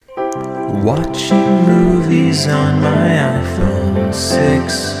Watching movies on my iPhone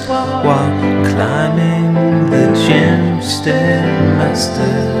 6 while climbing the gym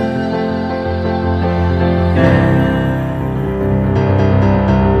stairmaster.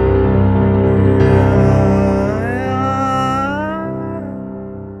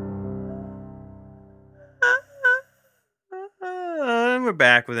 We're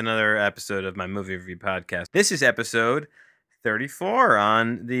back with another episode of my movie review podcast. This is episode 34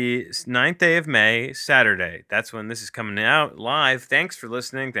 on the 9th day of May, Saturday. That's when this is coming out live. Thanks for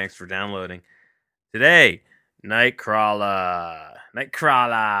listening. Thanks for downloading. Today, Nightcrawler.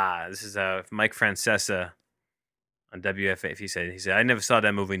 This is Mike Francesa on WFA. He said, I never saw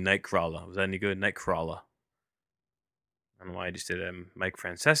that movie, Nightcrawler. Was that any good? Nightcrawler. I don't know why I just did Mike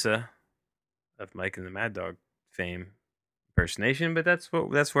Francesa of Mike and the Mad Dog fame impersonation, but that's where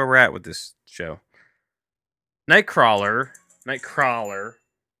we're at with this show. Nightcrawler. Sorry,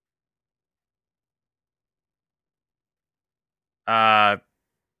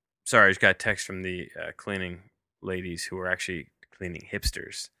 I just got a text from the cleaning ladies who are actually cleaning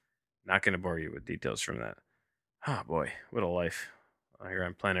hipsters. Not going to bore you with details from that. Oh boy, what a life here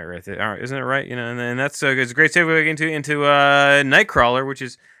on planet Earth. All right, isn't it right? You know, and that's it's a great segue into Nightcrawler, which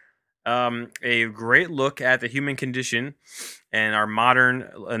is a great look at the human condition and our modern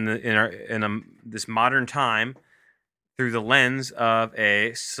this modern time through the lens of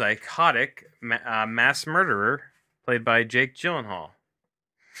a psychotic mass murderer played by Jake Gyllenhaal,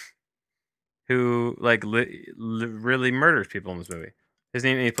 who really murders people in this movie. His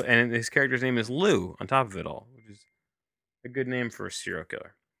name and his character's name is Lou. On top of it all, which is a good name for a serial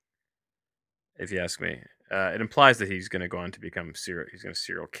killer, if you ask me. It implies that he's going to go on to become he's going to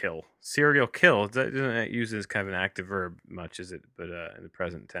serial kill. Serial kill. That doesn't use it as kind of an active verb much, is it? But in the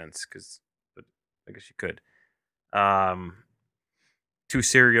present tense, but I guess you could. To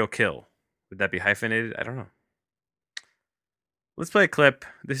serial kill. Would that be hyphenated? I don't know. Let's play a clip.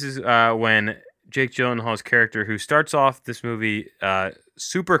 This is when Jake Gyllenhaal's character, who starts off this movie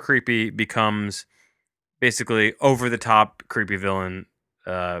super creepy, becomes basically over the top creepy villain.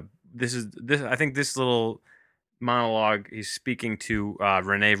 This I think this little monologue, he's speaking to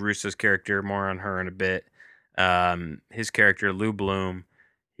Renee Russo's character. More on her in a bit. His character Lou Bloom.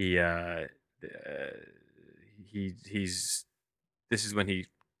 He's this is when he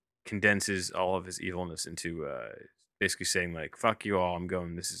condenses all of his evilness into basically saying like, fuck you all,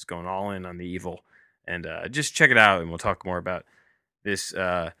 this is going all in on the evil. And just check it out and we'll talk more about this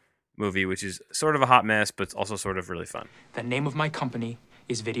movie, which is sort of a hot mess, but it's also sort of really fun. The name of my company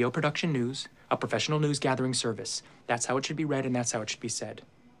is Video Production News, a professional news gathering service. That's how it should be read and that's how it should be said.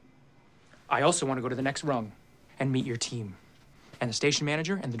 I also want to go to the next rung and meet your team, and the station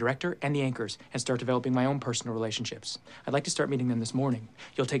manager and the director and the anchors, and start developing my own personal relationships. I'd like to start meeting them this morning.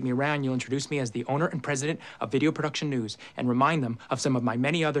 You'll take me around, you'll introduce me as the owner and president of Video Production News, and remind them of some of my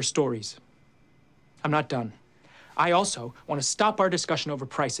many other stories. I'm not done. I also want to stop our discussion over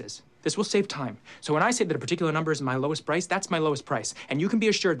prices. This will save time. So when I say that a particular number is my lowest price, that's my lowest price. And you can be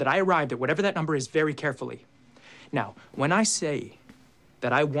assured that I arrived at whatever that number is very carefully. Now, when I say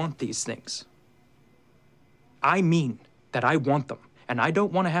that I want these things, I mean that I want them, and I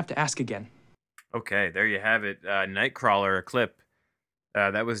don't want to have to ask again. Okay, there you have it. Nightcrawler, a clip.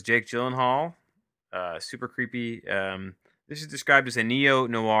 That was Jake Gyllenhaal. Super creepy. This is described as a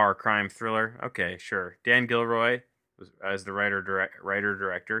neo-noir crime thriller. Okay, sure. Dan Gilroy was as the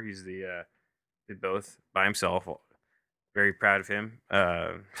writer-director. He's did both by himself. Very proud of him.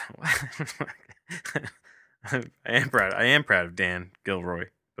 I am proud of Dan Gilroy,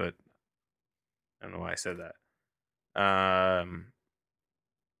 but I don't know why I said that.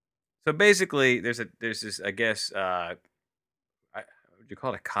 So basically, there's this, I guess, would you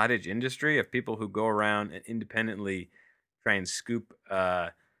call it a cottage industry of people who go around and independently try and scoop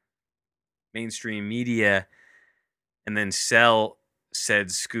mainstream media and then sell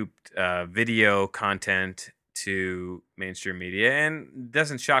said scooped video content to mainstream media. And it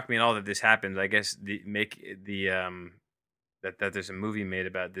doesn't shock me at all that this happens. I guess that there's a movie made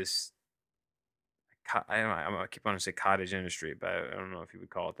about this. I keep wanting to say cottage industry, but I don't know if you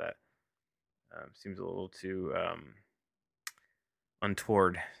would call it that. Seems a little too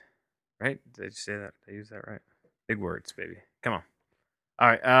untoward, right? Did I just say that? Did I use that right? Big words, baby. Come on. All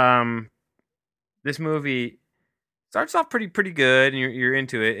right. This movie starts off pretty good, and you're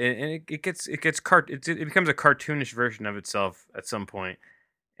into it, and it becomes a cartoonish version of itself at some point,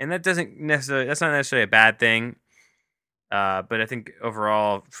 and that's not necessarily a bad thing. But I think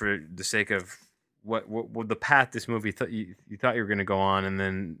overall, for the sake of what the path this movie you thought you were going to go on, and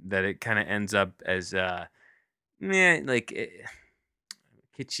then that it kind of ends up as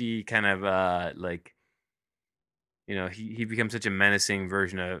kitschy kind of like, you know, he becomes such a menacing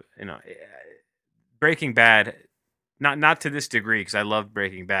version of, you know, Breaking Bad. Not to this degree, because I love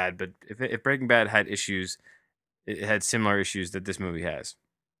Breaking Bad, but if Breaking Bad had issues, it had similar issues that this movie has.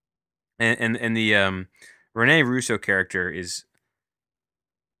 And the Rene Russo character is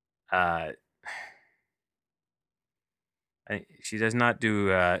uh she does not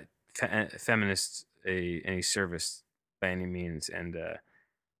do feminists any service by any means, and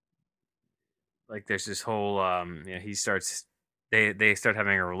like there's this whole you know, he starts they start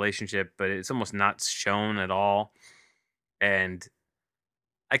having a relationship, but it's almost not shown at all, and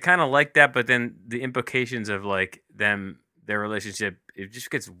I kind of like that, but then the implications of like their relationship, it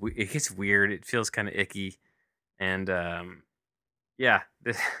just it gets weird. It feels kind of icky, and yeah,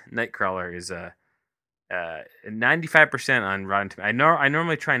 the Nightcrawler is 95% on Rotten Tomatoes. I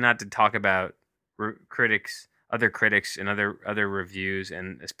normally try not to talk about other critics, and other reviews,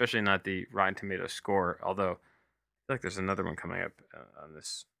 and especially not the Rotten Tomatoes score. Although I feel like there's another one coming up on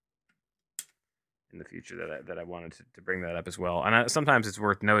this in the future that I wanted to bring that up as well. And sometimes it's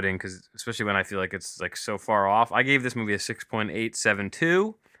worth noting, because especially when I feel like it's like so far off. I gave this movie a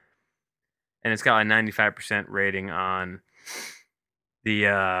 6.872, and it's got a 95% rating on the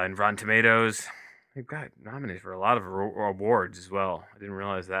in Rotten Tomatoes. They've got nominated for a lot of awards as well. I didn't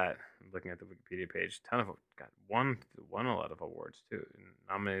realize that. I'm looking at the Wikipedia page. Got won a lot of awards too. And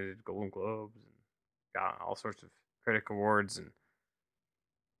nominated Golden Globes, and got all sorts of critic awards, and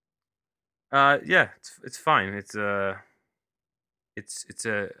yeah, it's fine. It's a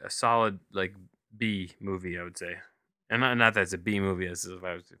solid like B movie, I would say. And not that it's a B movie, as if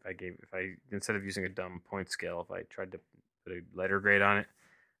I instead of using a dumb point scale, if I tried to put a letter grade on it,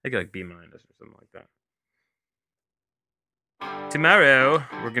 I think like B- or something like that. Tomorrow,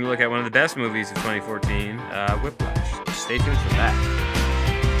 we're going to look at one of the best movies of 2014, Whiplash. Stay tuned for that.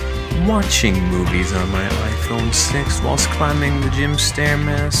 Watching movies on my iPhone 6 whilst climbing the gym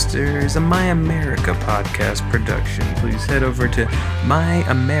Stairmaster is a My America podcast production. Please head over to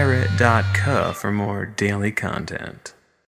myameri.ca for more daily content.